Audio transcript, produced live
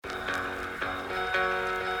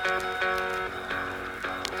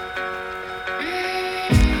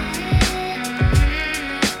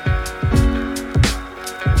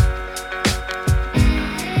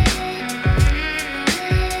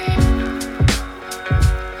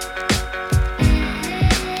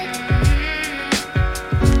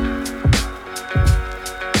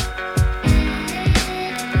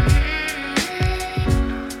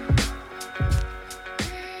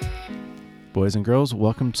boys and girls.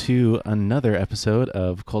 Welcome to another episode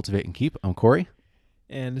of Cultivate and Keep. I'm Corey.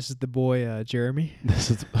 And this is the boy, Jeremy. Does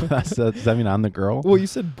that mean I'm the girl? Well, you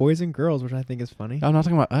said boys and girls, which I think is funny. I'm not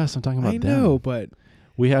talking about us. I'm talking about them. I know, but...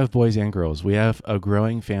 We have boys and girls. We have a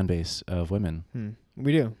growing fan base of women.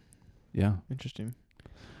 We do. Yeah. Interesting.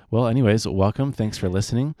 Well, anyways, welcome. Thanks for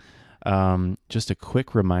listening. Just a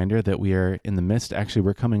quick reminder that we are in the midst. Actually,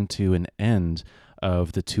 we're coming to an end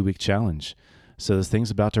of the 2-week challenge. So this thing's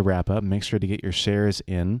about to wrap up. Make sure to get your shares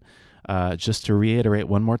in. Just to reiterate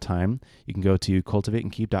one more time, you can go to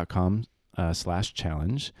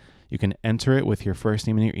cultivateandkeep.com/challenge. You can enter it with your first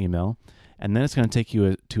name and your email, and then it's going to take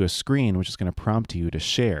you to a screen which is going to prompt you to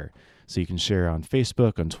share. So you can share on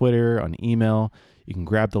Facebook, on Twitter, on email. You can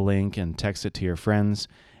grab the link and text it to your friends.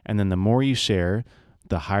 And then the more you share,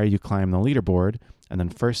 the higher you climb the leaderboard. And then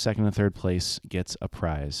first, second, and third place gets a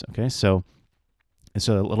prize. Okay, so it's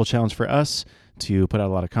a little challenge for us to put out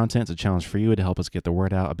a lot of content. It's a challenge for you to help us get the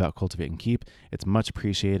word out about Cultivate and Keep. It's much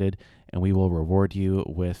appreciated, and we will reward you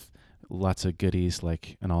with lots of goodies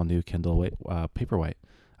like an all-new Kindle Paperwhite.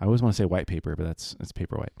 I always want to say white paper, but it's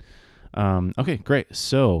Paperwhite. Okay, great.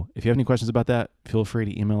 So if you have any questions about that, feel free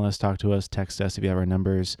to email us, talk to us, text us if you have our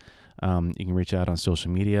numbers. You can reach out on social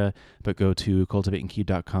media, but go to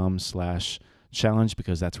cultivateandkeep.com/challenge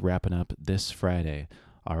because that's wrapping up this Friday.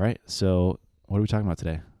 All right, so what are we talking about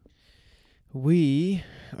today? We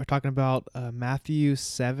are talking about Matthew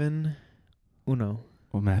 7:1.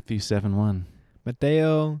 Well, Matthew 7:1.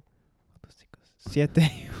 Mateo 7.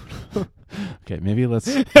 Okay, maybe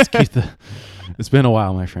let's keep It's been a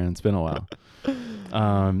while, my friend. It's been a while.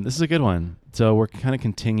 This is a good one. So we're kind of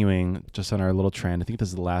continuing just on our little trend. I think this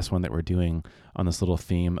is the last one that we're doing on this little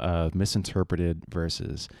theme of misinterpreted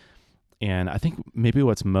verses. And I think maybe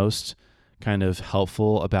what's most kind of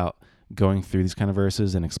helpful about going through these kind of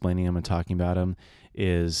verses and explaining them and talking about them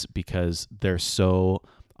is because they're so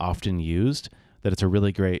often used that it's a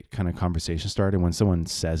really great kind of conversation starter. When someone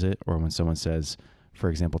says it, or when someone says, for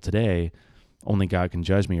example, today, only God can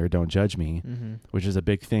judge me or don't judge me, which is a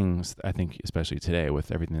big thing, I think, especially today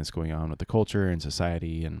with everything that's going on with the culture and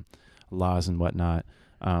society and laws and whatnot,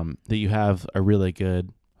 that you have a really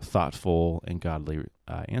good, thoughtful, and godly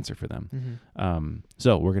answer for them.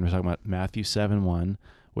 So we're going to be talking about Matthew 7:1,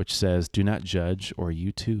 which says, "Do not judge, or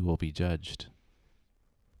you too will be judged."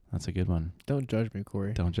 That's a good one. Don't judge me,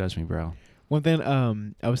 Corey. Don't judge me, bro. One thing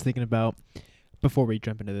I was thinking about before we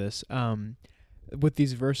jump into this, with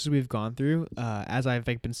these verses we've gone through, as I've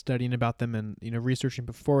been studying about them and researching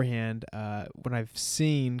beforehand, when I've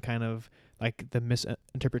seen kind of like the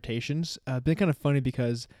misinterpretations, been kind of funny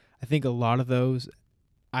because I think a lot of those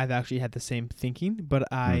I've actually had the same thinking, but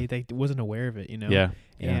I wasn't aware of it, Yeah.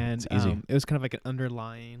 And it's easy. it was kind of like an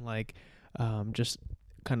underlying just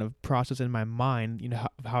kind of process in my mind,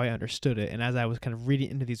 how I understood it. And as I was kind of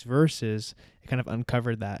reading into these verses, it kind of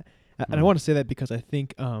uncovered that. And I want to say that because I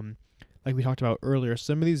think, like we talked about earlier,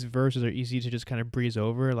 some of these verses are easy to just kind of breeze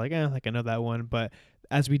over, like I know that one. But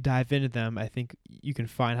as we dive into them, I think you can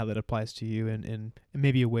find how that applies to you and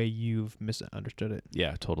maybe a way you've misunderstood it.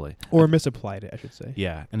 Yeah, totally. Or misapplied it, I should say.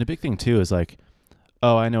 Yeah. And the big thing too is like,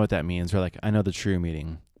 oh, I know what that means. Or like, I know the true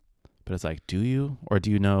meaning. But it's like, do you? Or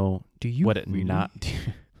do you know what it really?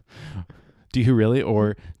 do you really?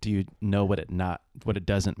 Or do you know what it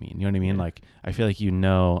doesn't mean? You know what I mean? Yeah. Like, I feel like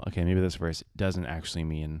okay, maybe this verse doesn't actually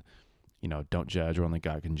mean, don't judge or only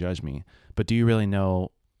God can judge me. But do you really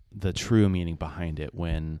know the true meaning behind it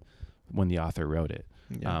when the author wrote it?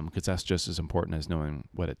 Yeah. Because that's just as important as knowing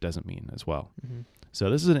what it doesn't mean as well. Mm-hmm. So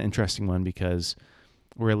this is an interesting one because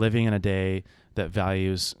we're living in a day that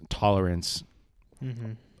values tolerance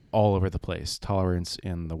all over the place. Tolerance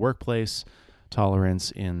in the workplace,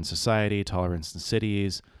 tolerance in society, tolerance in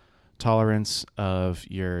cities, tolerance of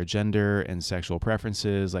your gender and sexual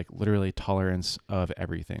preferences, like literally tolerance of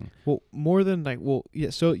everything. Well, more than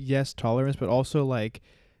so yes, tolerance, but also like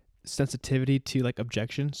sensitivity to like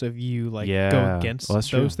objection. So if you go against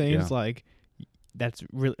those things, that's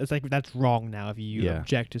really, it's like that's wrong now if you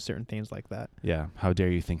object to certain things like that. Yeah. How dare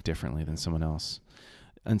you think differently than someone else?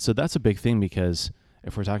 And so that's a big thing because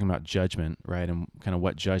if we're talking about judgment, right, and kind of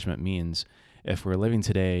what judgment means, if we're living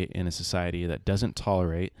today in a society that doesn't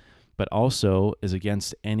tolerate, but also is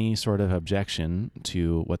against any sort of objection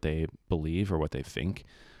to what they believe or what they think,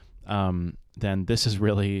 then this is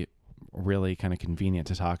really, really kind of convenient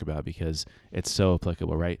to talk about because it's so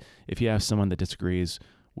applicable, right? If you have someone that disagrees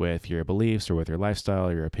with your beliefs or with your lifestyle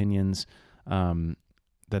or your opinions, then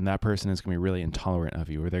that person is going to be really intolerant of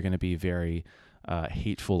you, or they're going to be very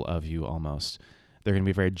hateful of you almost. They're going to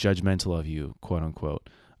be very judgmental of you, quote unquote.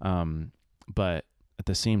 But at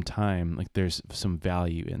the same time, like there's some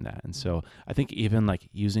value in that. And so I think even like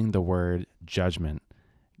using the word judgment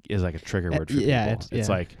is like a trigger word for people. It's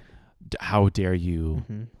like, how dare you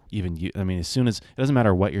even use, I mean, as soon as, it doesn't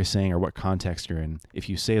matter what you're saying or what context you're in, if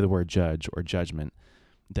you say the word judge or judgment,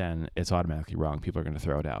 then it's automatically wrong. People are going to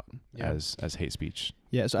throw it out as hate speech.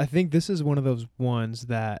 Yeah. So I think this is one of those ones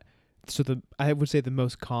that, I would say the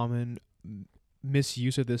most common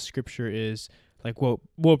misuse of this scripture is like, well,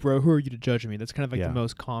 bro, who are you to judge me? That's kind of like the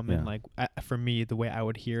most common, like for me, the way I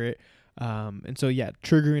would hear it. And so,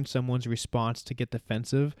 triggering someone's response to get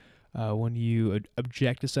defensive when you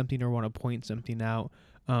object to something or want to point something out.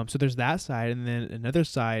 So there's that side. And then another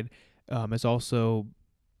side is also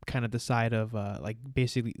kind of the side of like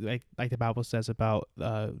basically like the Bible says about,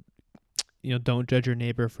 don't judge your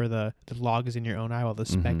neighbor, for the log is in your own eye while the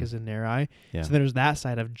speck is in their eye. Yeah. So there's that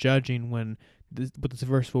side of judging when what this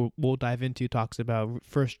verse we'll dive into talks about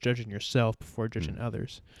first judging yourself before judging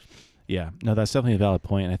others. Yeah, no, that's definitely a valid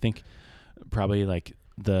point. And I think probably like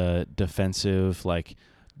the defensive like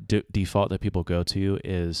default that people go to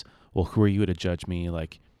is, well, who are you to judge me?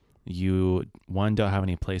 Like, you, one, don't have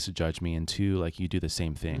any place to judge me, and two, like you do the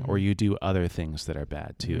same thing, or you do other things that are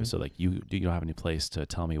bad too. So like you don't have any place to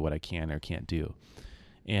tell me what I can or can't do.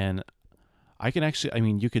 And I can actually, I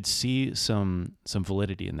mean, you could see some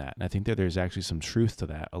validity in that. And I think that there's actually some truth to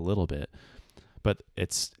that a little bit, but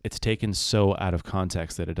it's taken so out of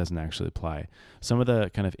context that it doesn't actually apply. Some of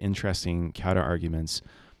the kind of interesting counter arguments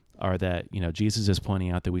are that, Jesus is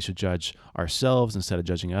pointing out that we should judge ourselves instead of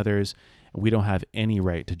judging others. And we don't have any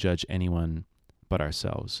right to judge anyone but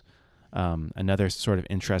ourselves. Another sort of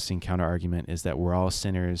interesting counter argument is that we're all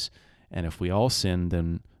sinners. And if we all sin,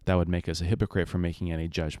 then that would make us a hypocrite for making any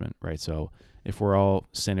judgment, right? So if we're all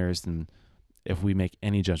sinners, then if we make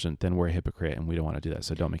any judgment, then we're a hypocrite, and we don't want to do that.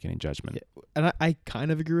 So don't make any judgment. Yeah. And I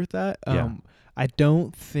kind of agree with that. I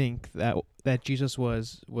don't think that Jesus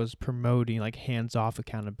was promoting like hands-off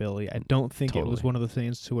accountability. I don't think it was one of the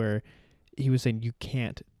things to where he was saying you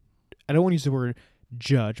can't, I don't want to use the word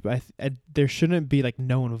judge, but there shouldn't be like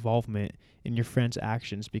no involvement in your friend's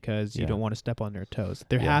actions because you don't want to step on their toes.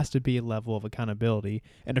 There has to be a level of accountability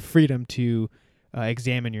and a freedom to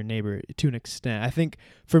examine your neighbor to an extent. I think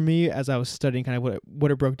for me, as I was studying, kind of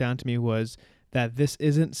what it broke down to me was that this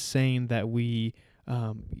isn't saying that we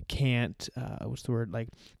can't like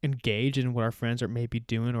engage in what our friends are maybe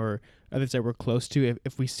doing or others that we're close to.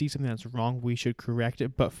 If we see something that's wrong, we should correct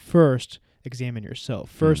it. But first, examine yourself.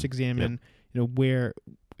 First, examine where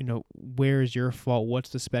is your fault? What's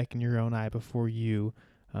the speck in your own eye before you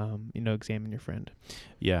examine your friend.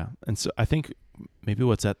 Yeah, and so I think maybe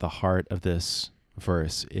what's at the heart of this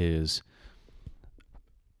verse is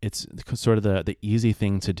it's sort of the easy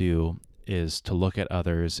thing to do is to look at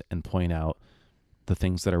others and point out the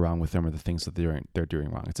things that are wrong with them or the things that they're doing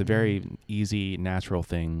wrong. It's a very easy, natural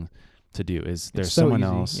thing to do. Is there's so someone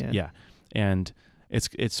else, and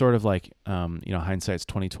it's sort of like hindsight's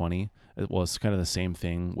 20/20. Well, it's kind of the same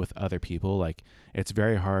thing with other people. Like, it's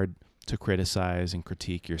very hard to criticize and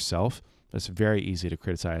critique yourself. It's very easy to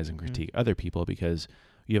criticize and critique other people because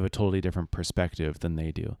you have a totally different perspective than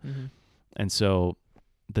they do. And so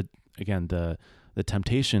the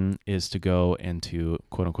temptation is to go and to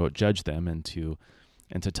quote unquote judge them and to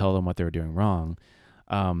tell them what they're doing wrong.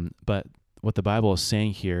 But what the Bible is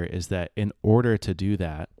saying here is that in order to do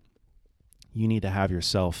that, you need to have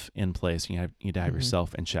yourself in place. You need to have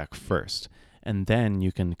yourself in check first. And then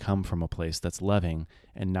you can come from a place that's loving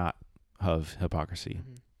and not of hypocrisy.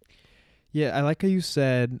 Yeah, I like how you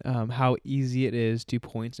said how easy it is to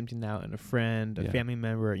point something out in a friend, a family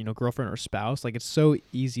member, girlfriend or spouse. Like, it's so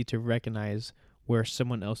easy to recognize where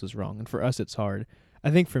someone else is wrong. And for us, it's hard. I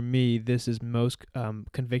think for me, this is most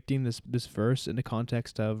convicting, this verse in the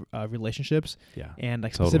context of relationships. Yeah, and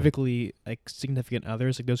like specifically like significant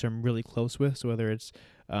others, like those who I'm really close with. So whether it's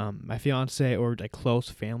my fiance or like close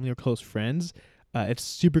family or close friends, it's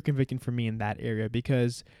super convicting for me in that area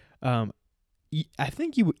because I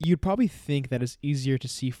think you'd probably think that it's easier to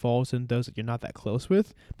see faults in those that you're not that close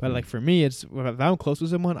with. But like for me, it's if I'm close with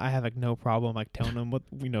someone, I have like no problem like telling them what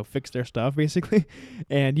fix their stuff basically.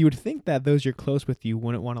 And you would think that those you're close with, you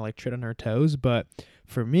wouldn't want to like tread on their toes. But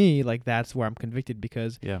for me, like that's where I'm convicted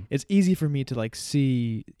because it's easy for me to like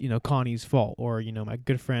see Connie's fault or my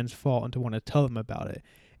good friend's fault and to want to tell them about it.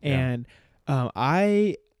 And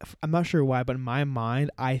I'm not sure why, but in my mind,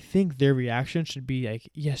 I think their reaction should be like,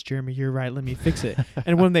 yes, Jeremy, you're right. Let me fix it.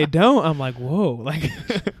 And when they don't, I'm like, whoa, like,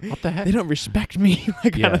 what the heck? They don't respect me,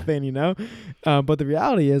 like kind of thing, But the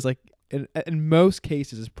reality is, like, in most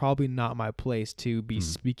cases, it's probably not my place to be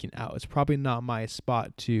speaking out. It's probably not my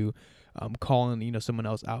spot to calling, someone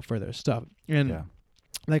else out for their stuff. And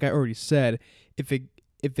like I already said, if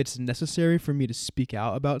it's necessary for me to speak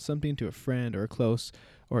out about something to a friend or a close,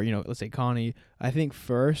 or let's say Connie, I think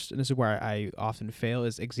first, and this is where I often fail,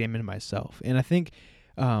 is examine myself. And I think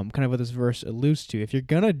kind of what this verse alludes to, if you're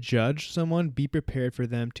gonna judge someone, be prepared for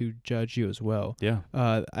them to judge you as well. Yeah.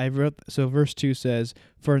 So verse 2 says,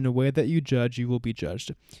 "For in the way that you judge, you will be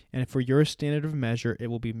judged, and for your standard of measure, it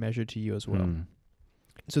will be measured to you as well."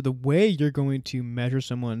 So the way you're going to measure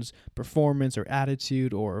someone's performance or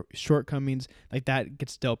attitude or shortcomings, like that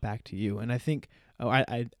gets dealt back to you. And I think,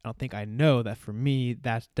 I don't think I know that for me,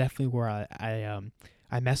 that's definitely where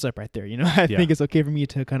I mess up right there. I think it's okay for me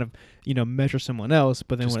to kind of, measure someone else,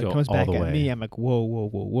 but then Just when it go comes all back the at way. me, I'm like, whoa, whoa,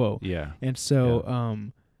 whoa, whoa. Yeah. And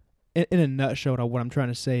so, in a nutshell, what I'm trying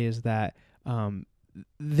to say is that,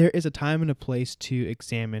 there is a time and a place to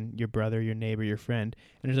examine your brother, your neighbor, your friend,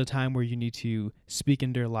 and there's a time where you need to speak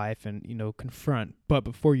into their life and confront. But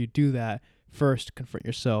before you do that, first confront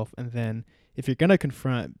yourself, and then if you're gonna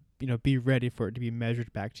confront, be ready for it to be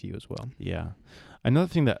measured back to you as well. Yeah. Another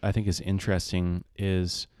thing that I think is interesting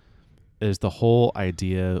is the whole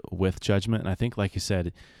idea with judgment. And I think, like you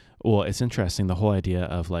said, well, it's interesting, the whole idea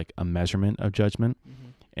of like a measurement of judgment.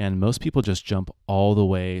 Mm-hmm. And most people just jump all the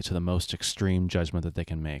way to the most extreme judgment that they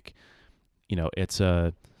can make. It's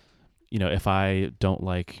if I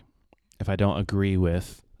don't agree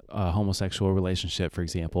with a homosexual relationship, for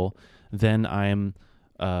example, then I'm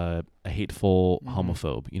a hateful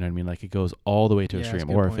homophobe. You know what I mean? Like it goes all the way to extreme.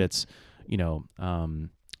 Or if it's, I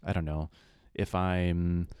don't know, if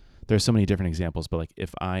there's so many different examples, but like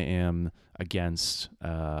if I am against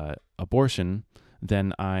abortion,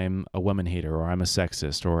 then I'm a woman hater, or I'm a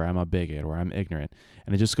sexist, or I'm a bigot, or I'm ignorant.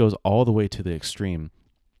 And it just goes all the way to the extreme.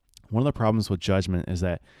 One of the problems with judgment is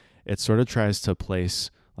that it sort of tries to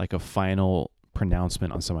place like a final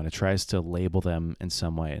pronouncement on someone. It tries to label them in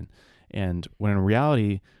some way. And when in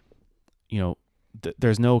reality,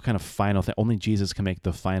 there's no kind of final thing. Only Jesus can make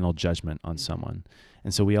the final judgment on someone.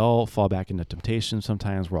 And so we all fall back into temptation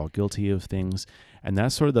sometimes. We're all guilty of things. And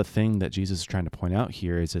that's sort of the thing that Jesus is trying to point out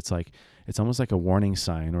here is it's almost like a warning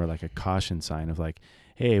sign or like a caution sign of like,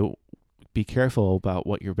 hey, be careful about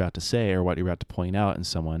what you're about to say or what you're about to point out in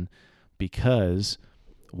someone, because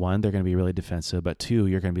one, they're going to be really defensive, but two,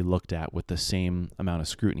 you're going to be looked at with the same amount of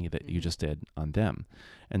scrutiny that you just did on them.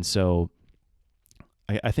 And so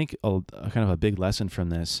I think a kind of a big lesson from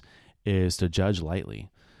this is to judge lightly.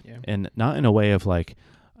 Yeah. And not in a way of like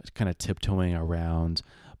kind of tiptoeing around,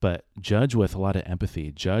 but judge with a lot of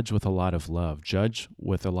empathy, judge with a lot of love, judge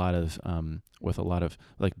with a lot of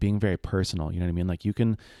like being very personal. You know what I mean? Like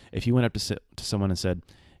if you went up to someone and said,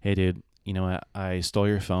 "Hey dude, I stole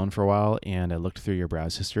your phone for a while and I looked through your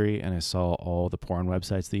browse history and I saw all the porn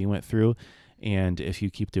websites that you went through. And if you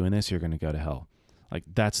keep doing this, you're going to go to hell." Like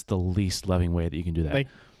that's the least loving way that you can do that. Like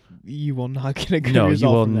you will not get a good no,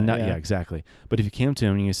 result you will from that, not. Yeah, exactly. But if you came to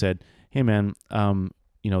him and you said, "Hey man,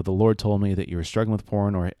 the Lord told me that you were struggling with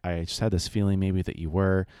porn, or I just had this feeling maybe that you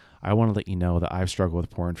were. I want to let you know that I've struggled with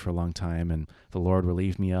porn for a long time and the Lord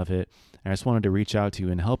relieved me of it. And I just wanted to reach out to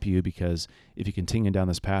you and help you, because if you continue down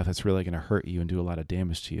this path, it's really going to hurt you and do a lot of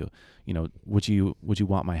damage to you. Would you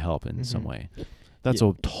want my help in some way?" That's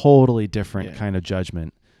a totally different kind of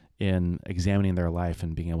judgment in examining their life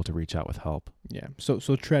and being able to reach out with help. Yeah. So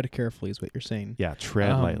tread carefully is what you're saying. Yeah,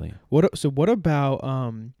 tread lightly. What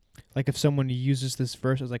about like if someone uses this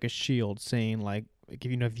verse as like a shield, saying like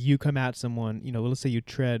if you come at someone, let's say you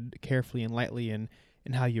tread carefully and lightly in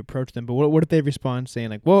how you approach them, but what if they respond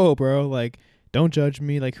saying like, "Whoa, bro, like don't judge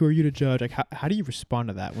me, like who are you to judge?" Like how do you respond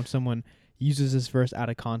to that when someone uses this verse out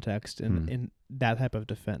of context and in that type of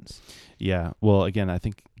defense? Yeah. Well, again, I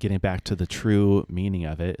think getting back to the true meaning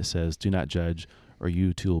of it, it says, "Do not judge, or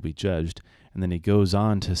you too will be judged." And then he goes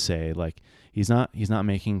on to say, like, he's not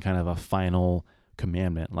making kind of a final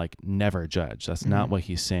commandment, like never judge. That's not what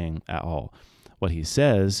he's saying at all. What he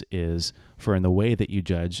says is, "For in the way that you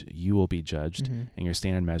judge, you will be judged, and your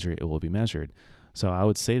standard measure, it will be measured." So I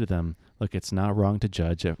would say to them, look, it's not wrong to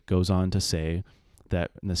judge. It goes on to say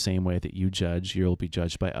that in the same way that you judge, you'll be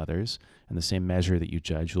judged by others. In the same measure that you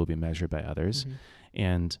judge, you'll be measured by others.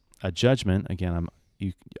 And a judgment, again,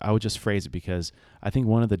 I would just phrase it, because I think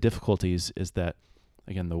one of the difficulties is that,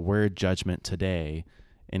 again, the word judgment today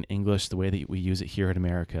in English, the way that we use it here in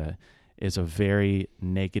America, is a very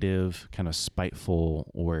negative, kind of spiteful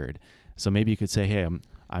word. So maybe you could say, "Hey,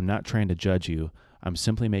 I'm not trying to judge you. I'm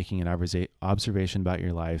simply making an observation about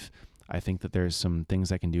your life. I think that there's some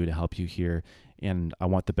things I can do to help you here, and I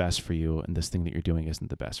want the best for you, and this thing that you're doing isn't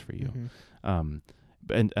the best for you."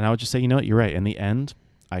 And I would just say, you're right. In the end,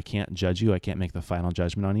 I can't judge you. I can't make the final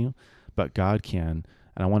judgment on you, but God can.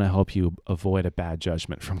 and I want to help you avoid a bad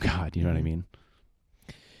judgment from God. You know what I mean?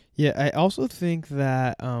 Yeah, I also think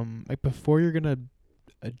that like before you're gonna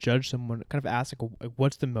judge someone, kind of ask like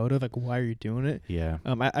what's the motive, like why are you doing it? Yeah.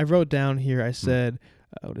 I wrote down here. I said,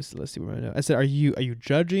 let's see what I know. I said, are you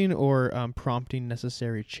judging or prompting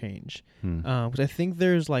necessary change? Because I think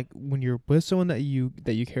there's like when you're with someone that you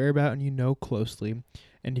care about and you know closely,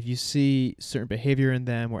 and if you see certain behavior in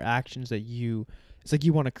them or actions that it's like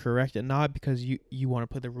you want to correct it, not because you want to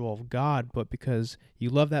play the role of God, but because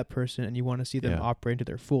you love that person and you want to see them operate to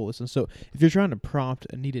their fullest. And so if you're trying to prompt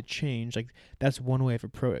a needed change, like that's one way of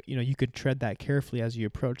you could tread that carefully as you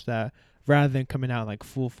approach that, rather than coming out like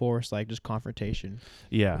full force, like just confrontation.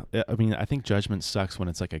 Yeah. I mean, I think judgment sucks when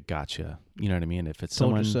it's like a gotcha. You know what I mean? If it's told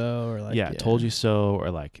someone, you so, or like told you so,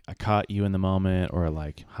 or like I caught you in the moment, or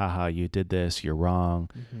like, haha, you did this, you're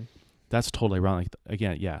wrong. Mm-hmm. That's totally wrong. Like,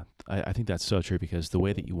 again, I think that's so true, because the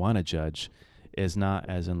way that you want to judge is not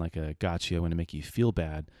as in like a gotcha, I want to make you feel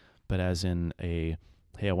bad, but as in a,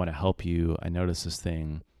 hey, I want to help you. I noticed this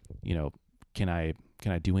thing, can I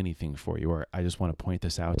do anything for you? Or I just want to point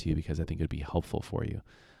this out to you because I think it'd be helpful for you.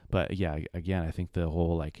 But yeah, again, I think the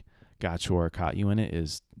whole like gotcha or caught you in it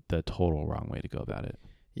is the total wrong way to go about it.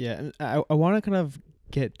 Yeah. And I want to kind of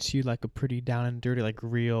get to like a pretty down and dirty, like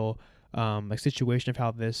real like situation of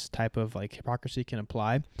how this type of like hypocrisy can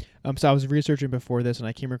apply. So I was researching before this and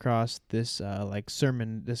I came across this like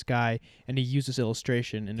sermon, this guy, and he used this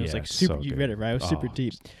illustration, and it was like super, you read it, right? It was super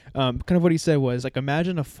deep. Kind of what he said was like,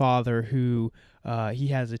 imagine a father who he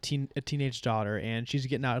has a teenage daughter, and she's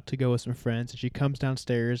getting out to go with some friends, and she comes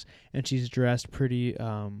downstairs and she's dressed pretty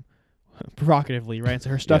provocatively, right? And so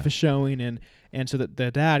her stuff is showing, and so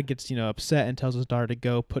the dad gets upset and tells his daughter to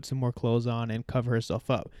go put some more clothes on and cover herself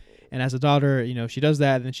up. And as the daughter, she does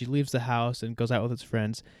that, and then she leaves the house and goes out with his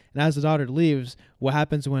friends. And as the daughter leaves, what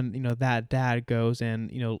happens when that dad goes and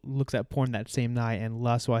looks at porn that same night and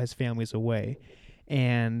lusts while his family's away?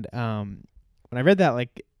 And when I read that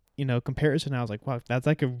comparison, I was like, wow, that's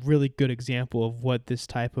like a really good example of what this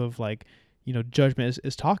type of like judgment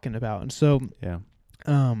is talking about. And so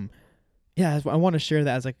I want to share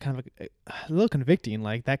that as like kind of a little convicting,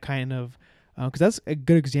 like that kind of, because that's a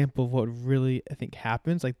good example of what really I think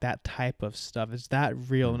happens. Like that type of stuff is that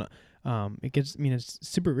real, and it's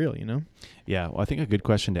super real, Yeah, well, I think a good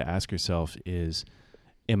question to ask yourself is,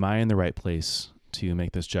 am I in the right place to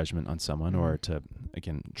make this judgment on someone, or to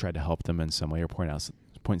again try to help them in some way, or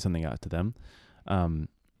point something out to them? And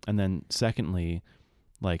then secondly,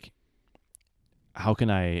 like, what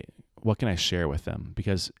can I share with them?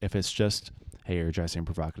 Because if it's just, hey, you're dressing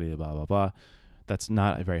provocatively, blah, blah, blah, that's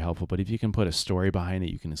not very helpful. But if you can put a story behind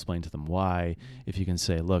it, you can explain to them why. If you can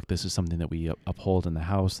say, look, this is something that we uphold in the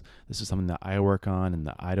house. This is something that I work on and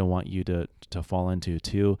that I don't want you to fall into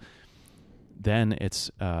too. Then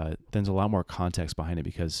there's a lot more context behind it,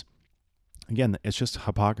 because again, it's just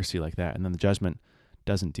hypocrisy like that. And then the judgment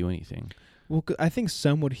doesn't do anything. Well, I think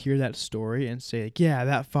some would hear that story and say, like, yeah,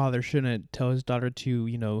 that father shouldn't tell his daughter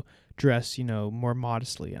to, dress, more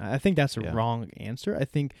modestly. And I think that's a wrong answer. I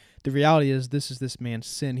think the reality is this man's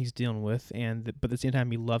sin he's dealing with, but at the same time,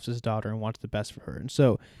 he loves his daughter and wants the best for her. And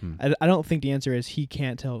so I don't think the answer is he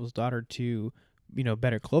can't tell his daughter to,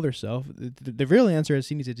 better clothe herself. The real answer is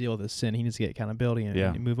he needs to deal with his sin. He needs to get accountability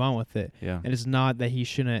and move on with it. Yeah. And it's not that he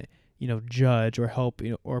shouldn't, judge or help,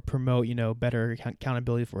 or promote, better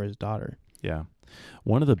accountability for his daughter. Yeah.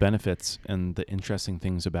 One of the benefits and the interesting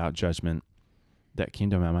things about judgment that came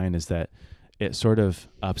to my mind is that it sort of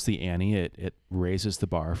ups the ante. It raises the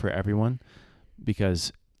bar for everyone,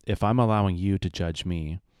 because if I'm allowing you to judge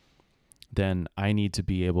me, then I need to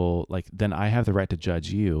be able, then I have the right to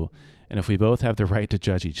judge you. And if we both have the right to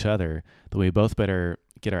judge each other, then we both better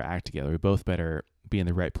get our act together. We both better be in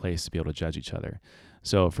the right place to be able to judge each other.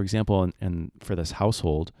 So for example, and for this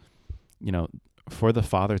household, for the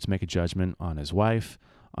father to make a judgment on his wife,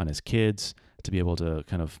 on his kids, to be able to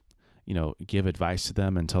kind of, give advice to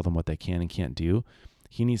them and tell them what they can and can't do,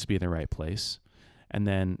 he needs to be in the right place. And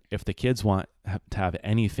then if the kids want to have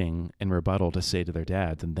anything in rebuttal to say to their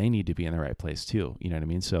dad, then they need to be in the right place too. You know what I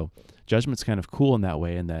mean? So judgment's kind of cool in that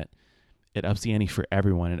way, in that it ups the ante for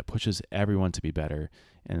everyone, and it pushes everyone to be better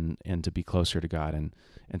and to be closer to God, and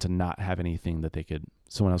to not have anything that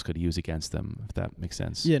someone else could use against them, if that makes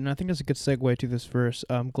sense. Yeah, and I think that's a good segue to this verse.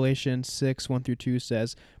 Galatians 6:1-2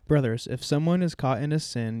 says, "Brothers, if someone is caught in a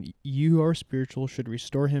sin, you who are spiritual should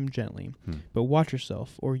restore him gently. But watch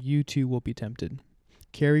yourself, or you too will be tempted.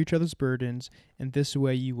 Carry each other's burdens, and this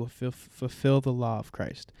way you will fulfill the law of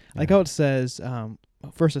Christ." I like how it says,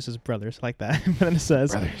 first it says brothers, I like that, but then it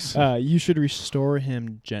says, you should restore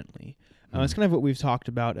him gently. It's kind of what we've talked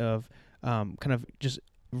about of, kind of just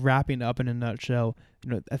wrapping up in a nutshell,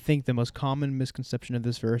 I think the most common misconception of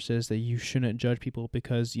this verse is that you shouldn't judge people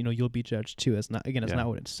because, you'll be judged too. It's not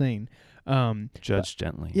what it's saying. Judge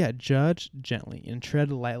gently. Yeah, judge gently and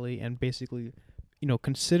tread lightly, and basically,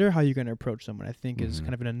 consider how you're going to approach someone. I think is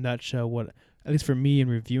kind of in a nutshell what, at least for me in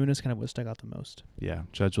reviewing this, kind of what stuck out the most. Yeah,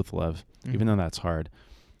 judge with love, even though that's hard.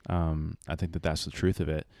 I think that's the truth of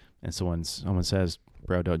it. And someone says,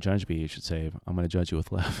 "Bro, don't judge me," you should say, "I'm going to judge you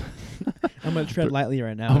with love." I'm going to tread lightly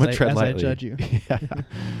right now. I'm going to tread lightly. I judge you. Yeah.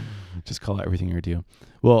 Just call out everything you're due.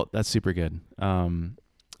 Well, that's super good. That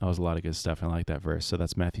was a lot of good stuff. I like that verse. So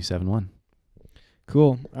that's Matthew 7:1.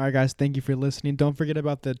 Cool. All right, guys. Thank you for listening. Don't forget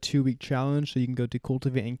about the 2-week challenge. So you can go to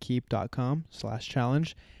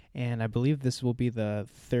cultivateandkeep.com/challenge. And I believe this will be the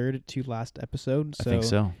third to last episode. I think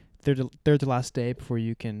so. Third to last day before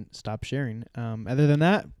you can stop sharing. Other than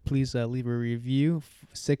that, please leave a review.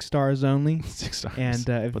 6 stars only. 6 stars. And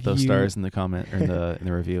put those stars in the comment or in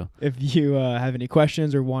the review. If you have any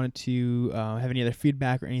questions or wanted to have any other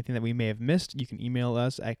feedback or anything that we may have missed, you can email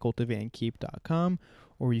us at cultivateandkeep.com,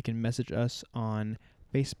 or you can message us on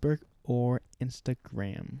Facebook or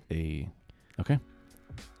Instagram. Okay.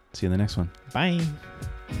 See you in the next one. Bye.